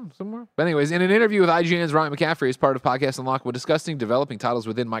Polygon somewhere. But anyways, in an interview with IGN's Ryan McCaffrey as part of Podcast Unlocked, when discussing developing titles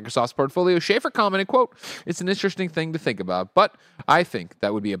within Microsoft's portfolio, Schaefer commented, quote, "It's an interesting thing to think about, but I think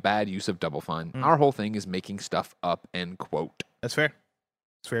that would be a bad use of Double Fine. Our whole thing is making stuff up," end quote. That's fair.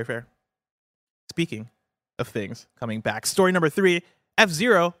 It's very fair. Speaking of things coming back, story number 3,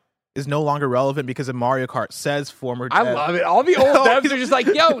 F-Zero is no longer relevant because of Mario Kart, says former dev. I love it. All the old devs are just like,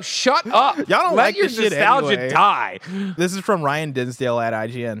 yo, shut up. Y'all don't Let like your this shit nostalgia anyway. die. This is from Ryan Dinsdale at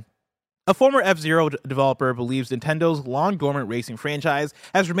IGN. A former F-Zero developer believes Nintendo's long-dormant racing franchise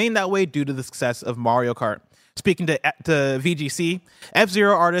has remained that way due to the success of Mario Kart. Speaking to VGC,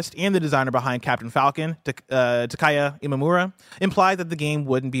 F-Zero artist and the designer behind Captain Falcon, Takaya Imamura, implied that the game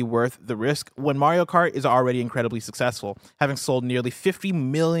wouldn't be worth the risk when Mario Kart is already incredibly successful, having sold nearly 50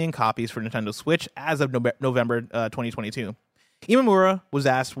 million copies for Nintendo Switch as of November 2022. Imamura was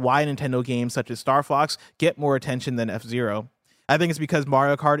asked why Nintendo games such as Star Fox get more attention than F-Zero. I think it's because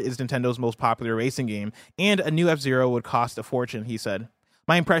Mario Kart is Nintendo's most popular racing game, and a new F-Zero would cost a fortune, he said.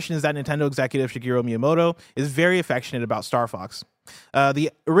 My impression is that Nintendo executive Shigeru Miyamoto is very affectionate about Star Fox.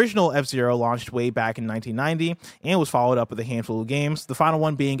 The original F-Zero launched way back in 1990 and was followed up with a handful of games, the final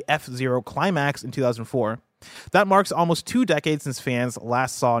one being F-Zero Climax in 2004. That marks almost 2 decades since fans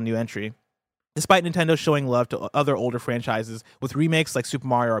last saw a new entry. Despite Nintendo showing love to other older franchises with remakes like Super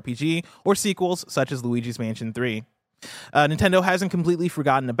Mario RPG or sequels such as Luigi's Mansion 3. Nintendo hasn't completely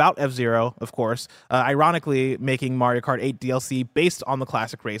forgotten about F-Zero, of course, ironically making Mario Kart 8 DLC based on the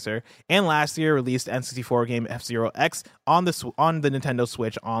classic racer, and last year released N64 game F-Zero X on the Nintendo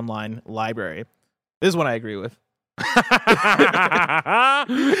Switch online library. This is one I agree with. I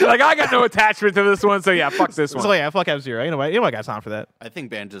got no attachment to this one, so yeah, fuck this one. So yeah, fuck F-Zero. You know what? I got time for that. I think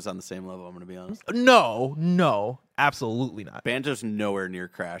Banjo's on the same level, I'm going to be honest. No, absolutely not. Banjo's nowhere near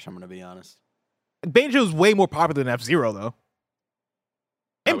Crash, I'm going to be honest. Banjo's way more popular than F-Zero, though.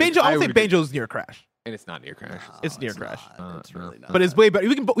 And Banjo, I don't think Banjo's near Crash. And it's not near Crash. No, it's near Crash. It's really not. But it's way better.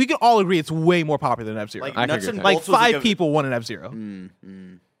 We can all agree it's way more popular than F-Zero. Like, Nuts and Like Bolts was 5 people won an F-Zero. Okay.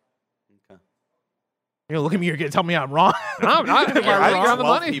 You're gonna look at me, you're gonna tell me I'm wrong. No, I'm not. I think you're on the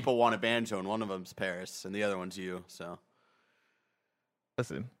 12 money. people want a Banjo, and one of them's Paris, and the other one's you. So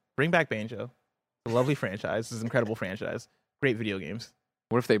Listen, bring back Banjo. It's a lovely franchise. It's an incredible franchise. Great video games.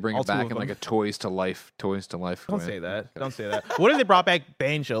 What if they bring All it two back of in like them. a Toys to Life Don't way? say that. Don't say that. What if they brought back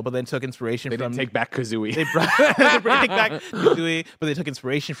Banjo, but then took inspiration They from... didn't take back Kazooie. They bring back Kazooie, but they took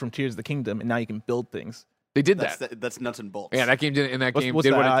inspiration from Tears of the Kingdom, and now you can build things. They did that's that. that's nuts and bolts. Yeah, that game did. In that game What's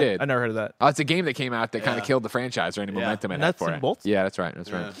did that? what it did. I never heard of that. Oh, it's a game that came out that kind Yeah. of killed the franchise or any momentum it had Nuts for and it. Bolts? Yeah, that's right.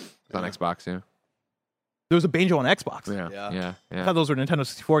 That's right. Yeah. It's on Xbox. Yeah. There was a Banjo on Xbox. Yeah. Yeah. I thought those were Nintendo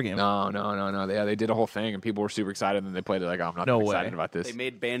 64 games. No. They did a whole thing, and people were super excited, and they played it like, oh, I'm not No excited way. about this. They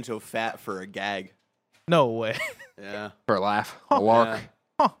made Banjo fat for a gag. No way. Yeah. For a laugh, a lark.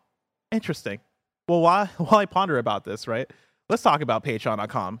 Yeah. Interesting. Well, while I ponder about this, right? Let's talk about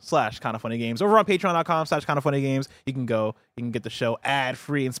patreon.com/kindoffunnygames. Over on patreon.com/kindoffunnygames, you can get the show ad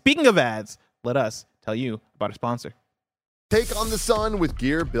free. And speaking of ads, let us tell you about our sponsor. Take on the sun with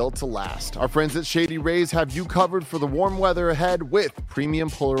gear built to last. Our friends at Shady Rays have you covered for the warm weather ahead with premium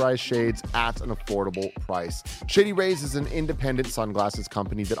polarized shades at an affordable price. Shady Rays is an independent sunglasses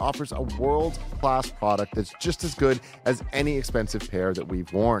company that offers a world-class product that's just as good as any expensive pair that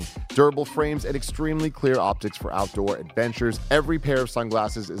we've worn. Durable frames and extremely clear optics for outdoor adventures. Every pair of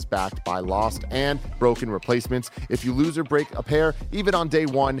sunglasses is backed by lost and broken replacements. If you lose or break a pair, even on day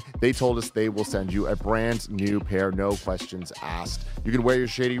one, they told us they will send you a brand new pair, no questions asked. You can wear your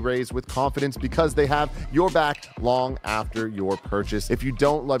Shady Rays with confidence because they have your back long after your purchase. If you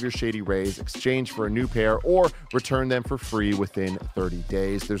don't love your Shady Rays, exchange for a new pair or return them for free within 30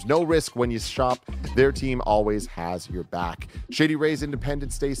 days. There's no risk when you shop. Their team always has your back. Shady Rays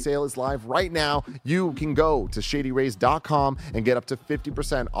Independence Day sale is live right now. You can go to shadyrays.com and get up to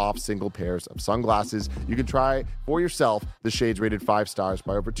 50% off single pairs of sunglasses. You can try for yourself the shades rated 5 stars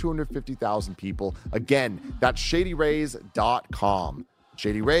by over 250,000 people. Again, that's shadyrays.com.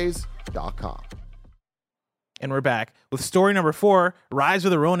 shadyrays.com. And we're back with story number 4. Rise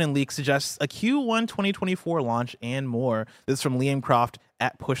of the Ronin leak suggests a Q1 2024 launch and more. This is from Liam Croft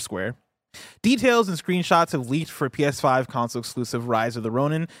at Push Square. Details and screenshots have leaked for PS5 console exclusive Rise of the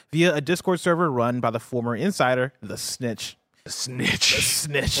Ronin via a Discord server run by the former insider, The Snitch. The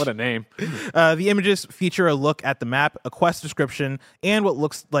Snitch. What a name. The images feature a look at the map, a quest description, and what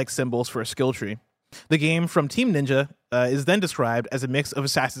looks like symbols for a skill tree. The game from Team Ninja is then described as a mix of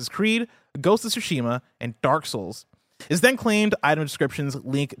Assassin's Creed, Ghost of Tsushima, and Dark Souls. It's then claimed item descriptions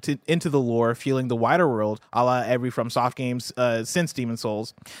link into the lore, fueling the wider world, a la every FromSoft games since Demon's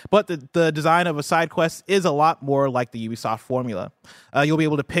Souls. But the design of a side quest is a lot more like the Ubisoft formula. You'll be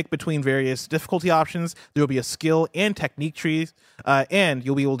able to pick between various difficulty options. There will be a skill and technique trees, and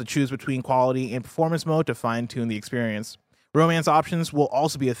you'll be able to choose between quality and performance mode to fine-tune the experience. Romance options will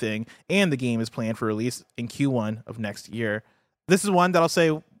also be a thing, and the game is planned for release in Q1 of next year. This is one that I'll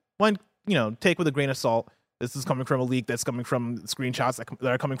say, take with a grain of salt. This is coming from a leak that's coming from screenshots that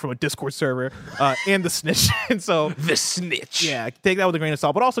are coming from a Discord server and The Snitch. And so, The Snitch. yeah, take that with a grain of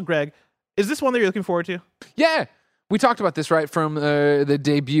salt. But also, Greg, is this one that you're looking forward to? Yeah. We talked about this, right, from the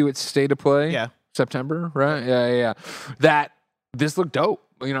debut at State of Play. Yeah. September, right? Yeah. That this looked dope.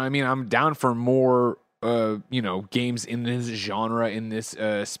 You know what I mean? I'm down for more games in this genre, in this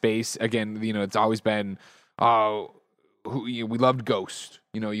space. Again, it's always been, we loved Ghost.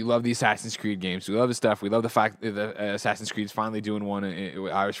 You love the Assassin's Creed games. We love the stuff. We love the fact that the Assassin's Creed's finally doing one.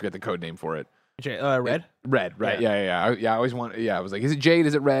 I always forget the code name for it. Red? Red, right? Yeah. I always want. Yeah, I was like, is it Jade?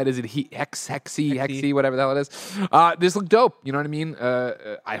 Is it Red? Is it Hexy? Whatever the hell it is. This looked dope. You know what I mean?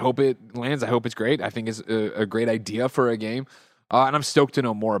 I hope it lands. I hope it's great. I think it's a great idea for a game. And I'm stoked to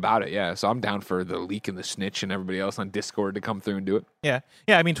know more about it. Yeah, so I'm down for the leak and the snitch and everybody else on Discord to come through and do it. Yeah.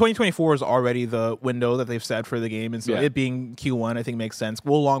 I mean, 2024 is already the window that they've set for the game, and so it being Q1, I think makes sense.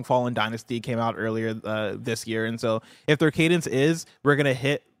 Long Fallen Dynasty came out earlier this year, and so if their cadence is we're gonna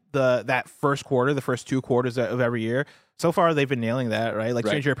hit that first quarter, the first 2 quarters of every year. So far, they've been nailing that, right? Like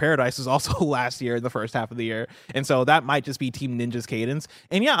Stranger of Paradise is also last year, the first half of the year, and so that might just be Team Ninja's cadence.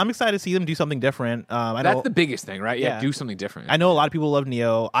 And yeah, I'm excited to see them do something different. That's the biggest thing, right? Yeah, do something different. I know a lot of people love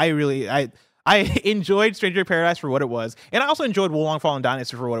Neo. I enjoyed Stranger of Paradise for what it was, and I also enjoyed Long Fallen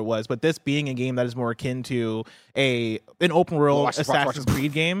Dynasty for what it was. But this being a game that is more akin to an open world Assassin's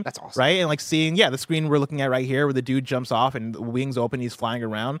Creed game, that's awesome, right? And like seeing the screen we're looking at right here, where the dude jumps off and the wings open, he's flying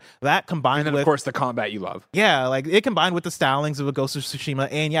around. That combined and then with, of course, the combat you love. Yeah, like it combined with the stylings of a Ghost of Tsushima,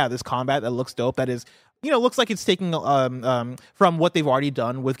 and this combat that looks dope. That is, looks like it's taking from what they've already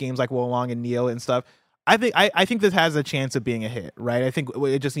done with games like Wolong and Neo and stuff. I think this has a chance of being a hit, right? I think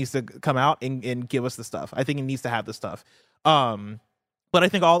it just needs to come out and give us the stuff. I think it needs to have the stuff. But I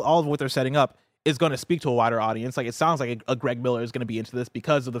think all of what they're setting up is going to speak to a wider audience. Like it sounds like a Greg Miller is going to be into this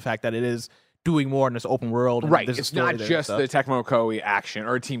because of the fact that it is doing more in this open world. Right. It's not just the Tecmo Koei action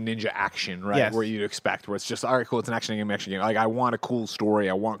or Team Ninja action, right? Yes. Where you'd expect, where it's just, all right, cool, it's an action game. Like, I want a cool story.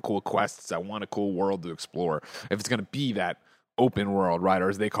 I want cool quests. I want a cool world to explore. If it's going to be that open world, right, or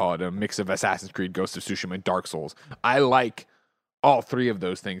as they call it, a mix of Assassin's Creed, Ghost of Tsushima, and Dark Souls. I like all 3 of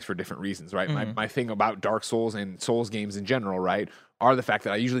those things for different reasons, right? Mm-hmm. My thing about Dark Souls and Souls games in general, right, are the fact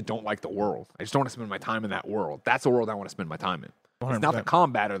that I usually don't like the world. I just don't want to spend my time in that world. That's the world I want to spend my time in. 100%. It's not the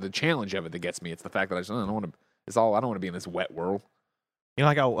combat or the challenge of it that gets me. It's the fact that I don't want to be in this wet world. You know,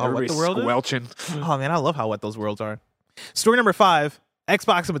 like how wet the world squelching. Is? Oh man, I love how wet those worlds are. Story number 5.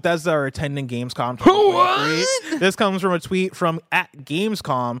 Xbox and Bethesda are attending Gamescom 2023. This comes from a tweet from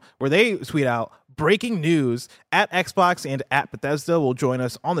 @Gamescom where they tweet out, breaking news, @Xbox and @Bethesda will join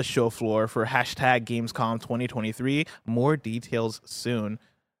us on the show floor for #Gamescom 2023. More details soon.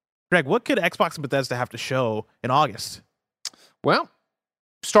 Greg, what could Xbox and Bethesda have to show in August? Well,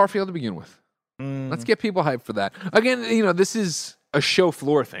 Starfield to begin with. Let's get people hyped for that. Again, this is a show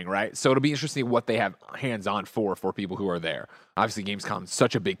floor thing, right? So it'll be interesting what they have hands-on for people who are there. Obviously, Gamescom is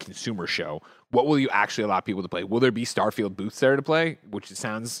such a big consumer show. What will you actually allow people to play? Will there be Starfield booths there to play? Which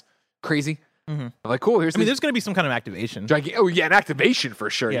sounds crazy. Mm-hmm. Like, cool. There's going to be some kind of activation. An activation for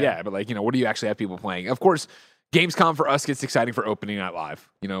sure. Yeah, but what do you actually have people playing? Of course, Gamescom for us gets exciting for opening night live.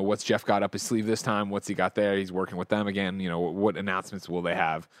 What's Jeff got up his sleeve this time? What's he got there? He's working with them again. What announcements will they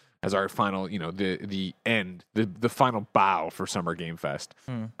have as our final, the end, the final bow for Summer Game Fest.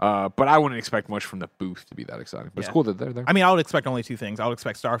 But I wouldn't expect much from the booth to be that exciting. But it's cool that they're there. I mean, I would expect only 2 things. I would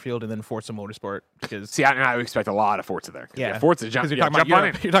expect Starfield and then Forza Motorsport. Because I would expect a lot of Forza there. Yeah, Forza jump. You're talking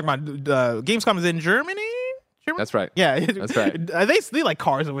about Gamescom is in Germany. That's right. Yeah, that's right. They like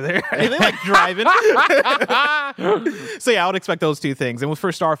cars over there. They like driving. So yeah, I would expect those 2 things. And for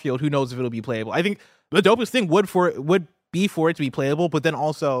Starfield, who knows if it'll be playable? I think the dopest thing would be for it to be playable, but then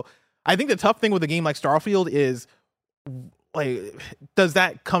also I think the tough thing with a game like Starfield is does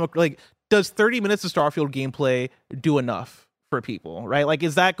 30 minutes of Starfield gameplay do enough for people, right? Like,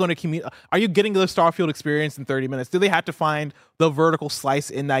 is that going to are you getting the Starfield experience in 30 minutes? Do they have to find the vertical slice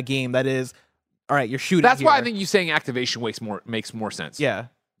in that game that is, all right, you're shooting. That's why I think you saying activation makes more sense. Yeah.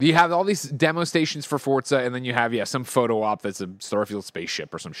 You have all these demo stations for Forza, and then you have some photo op that's a Starfield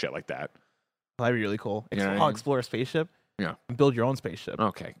spaceship or some shit like that. That'd be really cool. Explore a spaceship. Yeah. And build your own spaceship.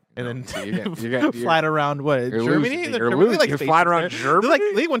 Okay. And then fly it around Germany? You're flying around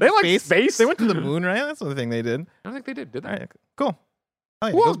Germany? They went to space. They went to the moon, right? That's the thing they did. I don't think they did they? All right, cool.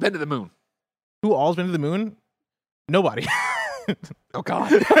 Who all's been to the moon? Who all's been to the moon? Nobody. Oh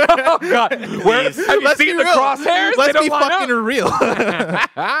God! Oh God! Where have you seen the crosshairs? Let's be fucking real.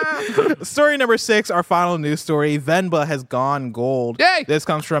 Story number 6, our final news story. Venba has gone gold. Yay! This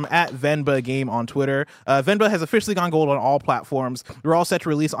comes from @VenbaGame on Twitter. Venba has officially gone gold on all platforms. We're all set to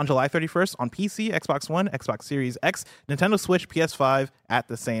release on July 31st on PC, Xbox One, Xbox Series X, Nintendo Switch, PS5 at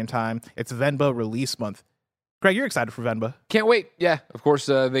the same time. It's Venba release month. Greg, you're excited for Venba. Can't wait. Yeah, of course,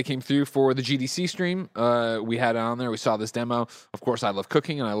 they came through for the GDC stream. We had it on there. We saw this demo. Of course, I love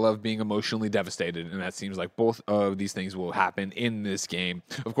cooking, and I love being emotionally devastated, and that seems like both of these things will happen in this game.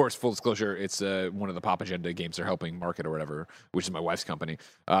 Of course, full disclosure, it's one of the Pop Agenda games they're helping market or whatever, which is my wife's company.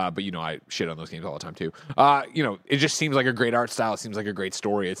 But, I shit on those games all the time, too. It just seems like a great art style. It seems like a great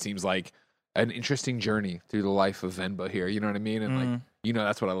story. It seems like an interesting journey through the life of Venba here. You know what I mean? And,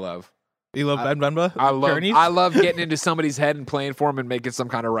 that's what I love. You love Venba? I love getting into somebody's head and playing for them and making some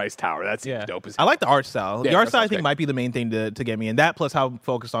kind of rice tower. That's dope as hell. I like the art style. Yeah, The art style, I think, great. might be the main thing to get me in. That plus how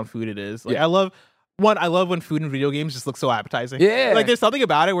focused on food it is. Like, Yeah. I love when food in video games just looks so appetizing. Yeah. Like, there's something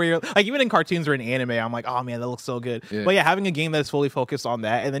about it where you're, like, even in cartoons or in anime, I'm like, oh, man, that looks so good. Yeah. But, having a game that's fully focused on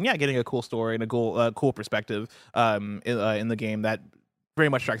that, and then, getting a cool story and a cool perspective in the game, that very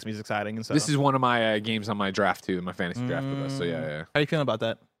much strikes me as exciting. And so This is one of my games on my draft, too, my fantasy draft with us. So, yeah. How are you feeling about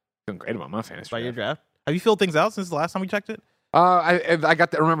that? Feeling great about my fantasy About your draft. draft? Have you filled things out since the last time we checked it? I got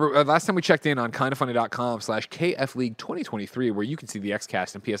that. Remember, last time we checked in on kindoffunny.com/KF League 2023, where you can see the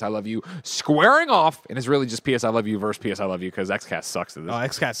XCast and PS I Love You squaring off, and it's really just PS I Love You versus PS I Love You because XCast sucks at this. Oh,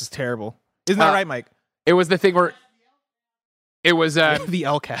 XCast is terrible. Isn't that right, Mike? It was the thing where it was The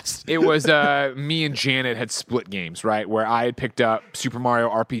LCast. it was me and Janet had split games, right? Where I had picked up Super Mario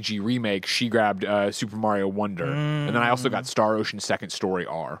RPG Remake, she grabbed Super Mario Wonder, and then I also got Star Ocean Second Story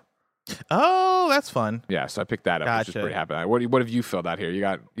R. Oh, that's fun. Yeah, so I picked that up, which is Gotcha. pretty happy. What have you filled out here?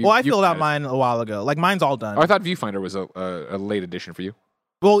 I filled out mine a while ago. Like, mine's all done. Oh, I thought Viewfinder was a late addition for you.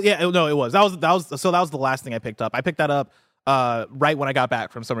 Well, yeah, no, it was. That was the last thing I picked up. I picked that up right when I got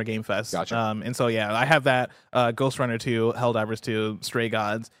back from Summer Game Fest. Gotcha. And so I have that Ghost Runner 2, Helldivers 2, Stray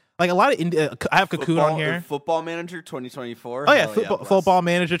Gods. Like a lot of I have Cocoon on here. Football Manager 2024. Oh yeah, Bless. Football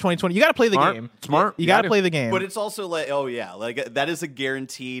Manager 2020. You got to play the Smart. game. Smart. You got to play the game. But it's also like, that is a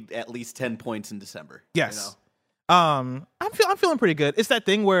guaranteed at least 10 points in December. Yes. I'm feeling pretty good. It's that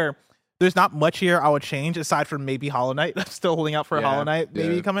thing where there's not much here I would change aside from maybe Hollow Knight. I'm still holding out for Hollow Knight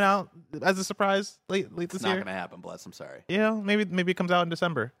maybe coming out as a surprise late this It's year. not gonna happen, Bless. I'm sorry. Yeah, maybe it comes out in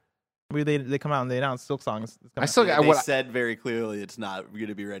December. Maybe they come out and they announce Silk Songs. I still got They said very clearly it's not going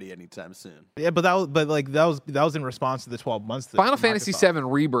to be ready anytime soon. Yeah, but that was in response to the 12 months. That Final Fantasy Microsoft- VII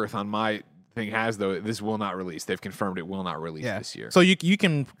Rebirth on my thing has though this will not release. They've confirmed it will not release this year. So you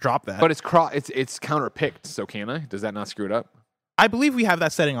can drop that. But it's counterpicked. So can I? Does that not screw it up? I believe we have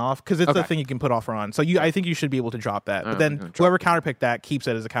that setting off because it's Okay. the thing you can put off or on. So I think you should be able to drop that. But I'm then gonna drop whoever counterpicked that keeps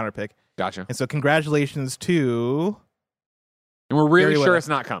it as a counterpick. Gotcha. And so congratulations to And we're really Very sure well. it's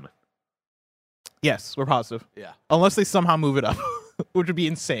not coming. yes, we're positive. Yeah. Unless they somehow move it up, which would be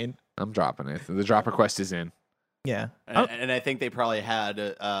insane. I'm dropping it. The drop request is in. Yeah. And I think they probably had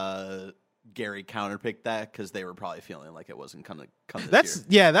Gary counterpick that because they were probably feeling like it wasn't going to come this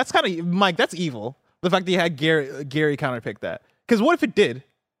year. That's kind of Mike. That's evil. The fact that you had Gary counterpick that. Because what if it did?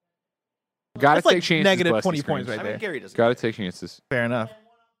 Gotta That's take like chances. negative Blessing 20 points screens. right I mean, there. Gary doesn't. Gotta take chances. Fair enough.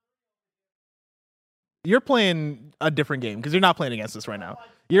 You're playing a different game because you're not playing against us right now.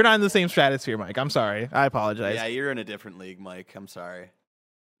 You're not in the same stratosphere, Mike. I'm sorry. I apologize. Yeah, you're in a different league, Mike. I'm sorry.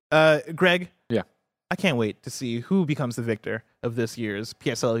 Greg. Yeah. I can't wait to see who becomes the victor of this year's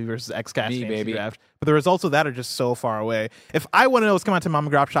PSL versus XCast Me, Fantasy baby. Draft. But the results of that are just so far away. If I want to know what's coming out to Mom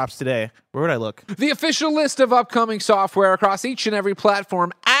and Grop shops today, where would I look? The official list of upcoming software across each and every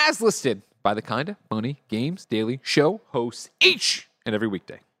platform as listed by the Kinda Funny Games Daily Show hosts each and every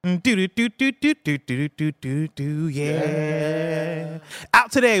weekday. Do do do do do do do do do do yeah.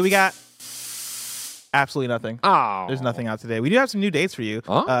 Out today we got absolutely nothing. Oh. There's nothing out today. We do have some new dates for you.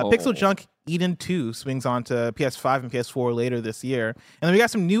 Oh. Pixel Junk Eden 2 swings on to PS5 and PS4 later this year. And then we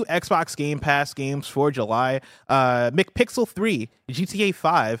got some new Xbox Game Pass games for July. McPixel 3, GTA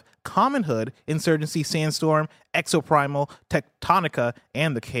 5, Common Hood, Insurgency, Sandstorm, Exoprimal, Tectonica,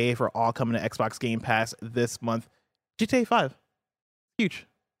 and The Cave are all coming to Xbox Game Pass this month. GTA 5. Huge.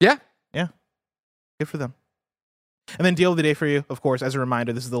 Yeah. Yeah. Good for them. And then deal of the day for you, of course, as a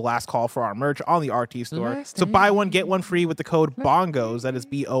reminder, this is the last call for our merch on the RT store. Last So buy one, get one free with the code BONGOS. That is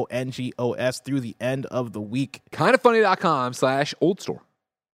BONGOS through the end of the week. Kindafunny.com/old store.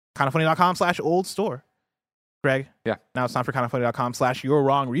 Kindoffunny.com/old store. Greg? Yeah. Now it's time for kindoffunny.com/you're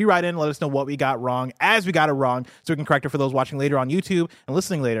wrong. Rewrite in, let us know what we got wrong as we got it wrong so we can correct it for those watching later on YouTube and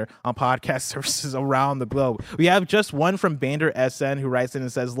listening later on podcast services around the globe. We have just one from Bander SN who writes in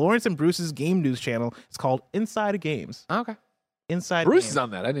and says, Lawrence and Bruce's game news channel is called Inside of Games. Okay. Inside Bruce Games. is on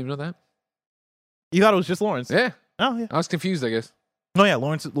that. I didn't even know that. You thought it was just Lawrence? Yeah. Oh, yeah. I was confused, I guess. Oh, yeah.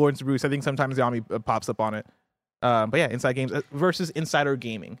 Lawrence and Bruce. I think sometimes the Army pops up on it. But yeah, Inside Games versus Insider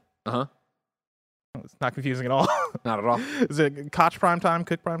Gaming. Uh-huh. It's not confusing at all. Not at all. Is it Koch Prime Time,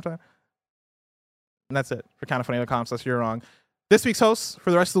 Cook Prime Time? And that's it for kindafunny.com. So you're wrong. This week's hosts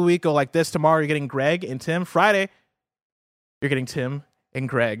for the rest of the week go like this. Tomorrow, you're getting Greg and Tim. Friday, you're getting Tim and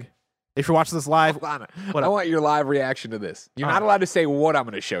Greg. If you're watching this live, Hold on. I want your live reaction to this. You're not allowed to say what I'm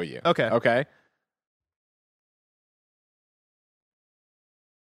going to show you. Okay. Okay.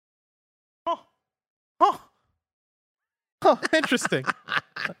 Interesting.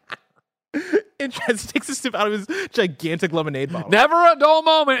 Interesting. He takes a sip out of his gigantic lemonade bottle. Never a dull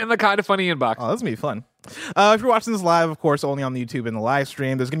moment in the Kinda Funny inbox. Oh, that's going to be fun. If you're watching this live, of course, only on the YouTube and the live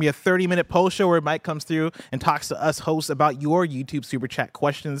stream, there's going to be a 30-minute post show where Mike comes through and talks to us hosts about your YouTube Super Chat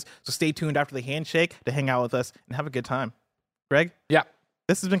questions. So stay tuned after the handshake to hang out with us and have a good time. Greg? Yeah.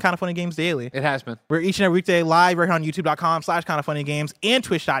 This has been Kinda Funny Games Daily. It has been. We're each and every weekday live right here on youtube.com/kindafunnygames and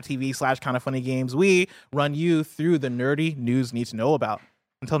twitch.tv/kindafunnygames. We run you through the nerdy news you need to know about.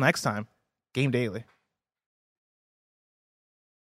 Until next time, Game Daily.